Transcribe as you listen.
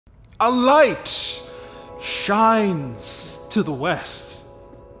A light shines to the west.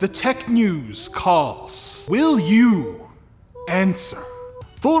 The tech news calls. Will you answer?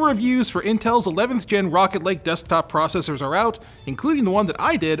 Full reviews for Intel's 11th gen Rocket Lake desktop processors are out, including the one that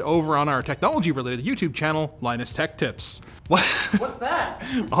I did over on our technology-related YouTube channel, Linus Tech Tips. What? What's that?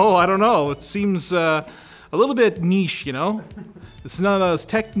 Oh, I don't know. It seems a little bit niche, you know? It's none of those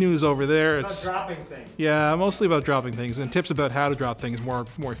tech news over there. It's about dropping things. Yeah, mostly about dropping things and tips about how to drop things more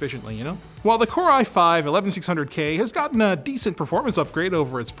efficiently, you know? While the Core i5 11600K has gotten a decent performance upgrade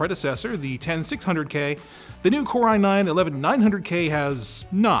over its predecessor, the 10600K, the new Core i9 11900K has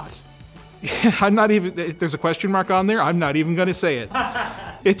not. I'm not even, there's a question mark on there, I'm not even gonna say it.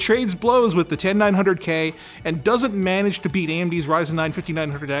 It trades blows with the 10900K and doesn't manage to beat AMD's Ryzen 9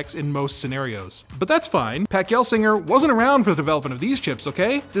 5900X in most scenarios. But that's fine. Pat Gelsinger wasn't around for the development of these chips,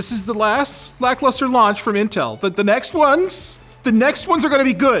 okay? This is the last lackluster launch from Intel. The next ones are gonna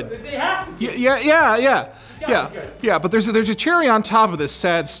be good. They have to be. Yeah, but there's a cherry on top of this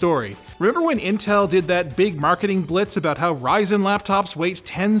sad story. Remember when Intel did that big marketing blitz about how Ryzen laptops wait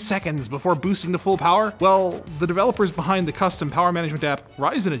 10 seconds before boosting to full power? Well, the developers behind the custom power management app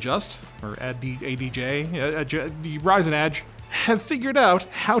Ryzen Adjust, or ADJ, Ryzen Edge, have figured out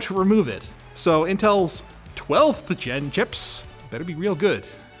how to remove it. So Intel's 12th gen chips better be real good,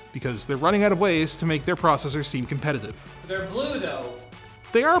 because they're running out of ways to make their processors seem competitive. They're blue though.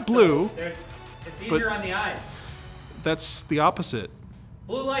 They are blue. So it's easier on the eyes. That's the opposite.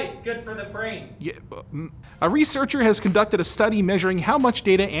 Blue light's good for the brain. Yeah, a researcher has conducted a study measuring how much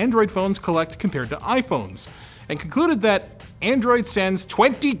data Android phones collect compared to iPhones, and concluded that Android sends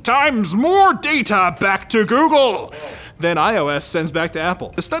 20 times more data back to Google than iOS sends back to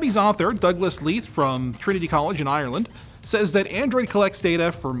Apple. The study's author, Douglas Leith from Trinity College in Ireland, says that Android collects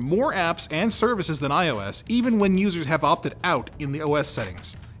data for more apps and services than iOS, even when users have opted out in the OS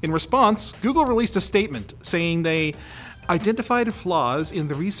settings. In response, Google released a statement saying they identified flaws in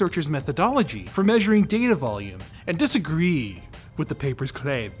the researchers' methodology for measuring data volume and disagree with the paper's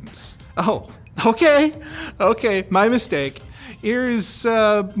claims. Oh, okay, my mistake. Here's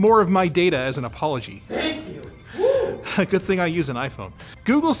more of my data as an apology. Thank you. A good thing I use an iPhone.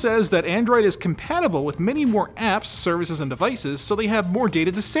 Google says that Android is compatible with many more apps, services, and devices, so they have more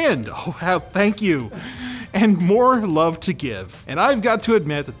data to send. Oh, thank you. And more love to give. And I've got to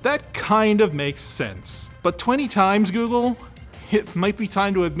admit that kind of makes sense. But 20 times, Google, it might be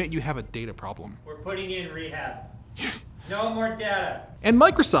time to admit you have a data problem. We're putting you in rehab. No more data. And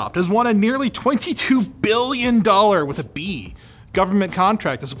Microsoft has won a nearly $22 billion with a B government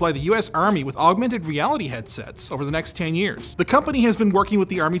contract to supply the US Army with augmented reality headsets over the next 10 years. The company has been working with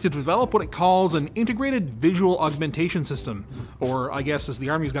the Army to develop what it calls an integrated visual augmentation system, or I guess as the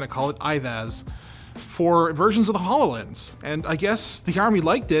Army is going to call it, IVAS, for versions of the HoloLens. And I guess the Army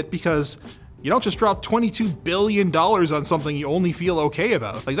liked it because you don't just drop $22 billion on something you only feel okay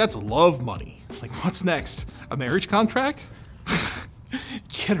about. Like, that's love money. Like, what's next? A marriage contract?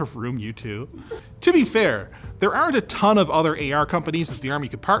 Get a room, you two. To be fair, there aren't a ton of other AR companies that the Army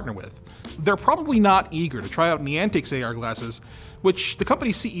could partner with. They're probably not eager to try out Niantic's AR glasses, which the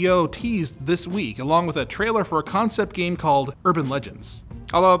company's CEO teased this week, along with a trailer for a concept game called Urban Legends.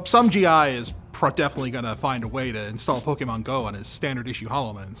 Although some GI is definitely gonna find a way to install Pokemon Go on his standard issue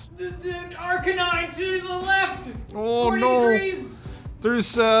HoloLens. The Arcanine to the left! Oh 40 no! degrees.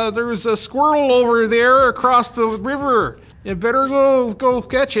 There's a squirrel over there across the river. You better go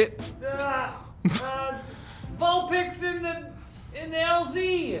catch it. Vulpix in the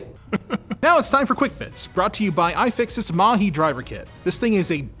LZ. Now it's time for Quick Bits, brought to you by iFixit's Mahi Driver Kit. This thing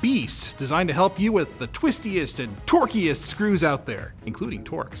is a beast designed to help you with the twistiest and torquiest screws out there, including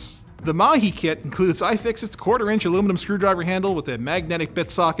Torx. The Mahi kit includes iFixit's 1/4-inch aluminum screwdriver handle with a magnetic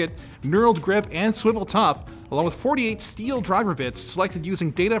bit socket, knurled grip, and swivel top, along with 48 steel driver bits selected using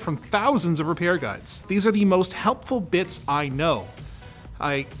data from thousands of repair guides. These are the most helpful bits I know.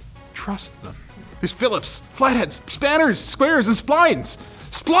 I trust them. There's Phillips, flatheads, spanners, squares, and splines.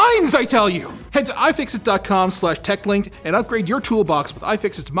 Splines, I tell you! Head to iFixit.com/techlinked and upgrade your toolbox with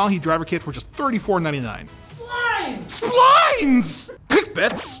iFixit's Mahi Driver Kit for just $34.99. Splines! Quick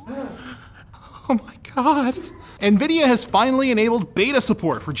Bits! Oh my god. Nvidia has finally enabled beta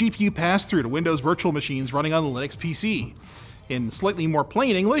support for GPU pass-through to Windows virtual machines running on the Linux PC. In slightly more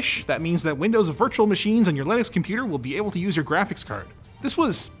plain English, that means that Windows virtual machines on your Linux computer will be able to use your graphics card. This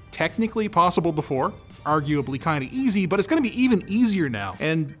was technically possible before, arguably kind of easy, but it's going to be even easier now.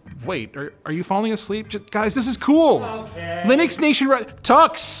 And wait, are you falling asleep? Guys, this is cool. Okay. Linux Nation,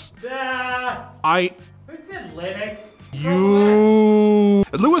 Tux. Who did Linux?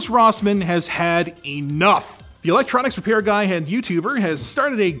 Louis Rossman has had enough The electronics repair guy and YouTuber has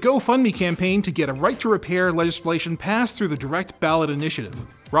started a GoFundMe campaign to get a right to repair legislation passed through the direct ballot initiative.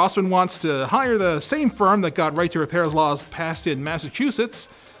 Rossman wants to hire the same firm that got right to repair laws passed in Massachusetts,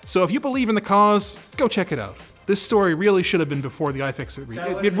 so if you believe in the cause, go check it out. This story really should have been before the iFixit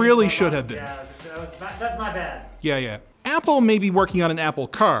read. It really should have been. Yeah, that's my bad. Yeah. Apple may be working on an Apple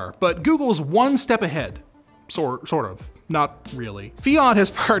car, but Google's one step ahead. Sort of. Not really. Fiat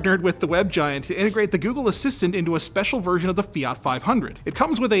has partnered with the web giant to integrate the Google Assistant into a special version of the Fiat 500. It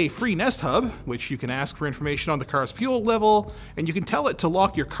comes with a free Nest Hub, which you can ask for information on the car's fuel level, and you can tell it to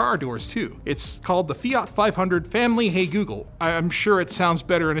lock your car doors too. It's called the Fiat 500 Family Hey Google. I'm sure it sounds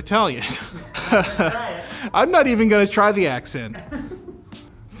better in Italian. Try it. I'm not even gonna try the accent.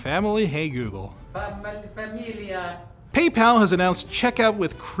 Family Hey Google. Familia. PayPal has announced Checkout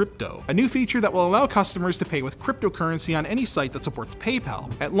with Crypto, a new feature that will allow customers to pay with cryptocurrency on any site that supports PayPal.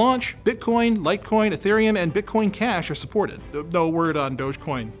 At launch, Bitcoin, Litecoin, Ethereum, and Bitcoin Cash are supported. No word on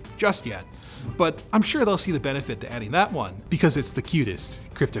Dogecoin just yet. But I'm sure they'll see the benefit to adding that one, because it's the cutest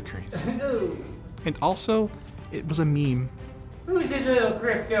cryptocurrency. And also, it was a meme. Who's a little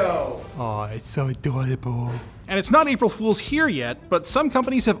crypto? Aw, it's so adorable. And it's not April Fool's here yet, but some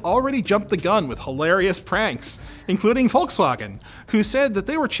companies have already jumped the gun with hilarious pranks, including Volkswagen, who said that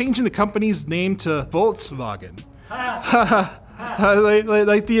they were changing the company's name to Volkswagen.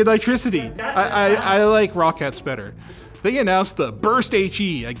 like the electricity. I like Rockets better. They announced the Burst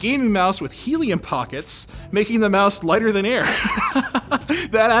HE, a gaming mouse with helium pockets, making the mouse lighter than air.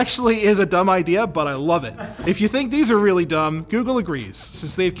 That actually is a dumb idea, but I love it. If you think these are really dumb, Google agrees,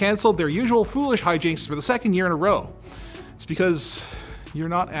 since they've canceled their usual foolish hijinks for the second year in a row. It's because you're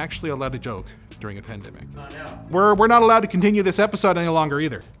not actually allowed to joke during a pandemic. Oh, no. We're not allowed to continue this episode any longer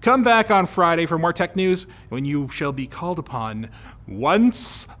either. Come back on Friday for more tech news, when you shall be called upon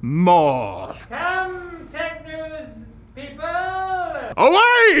once more. Come, tech news people!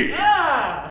 Away! Yeah!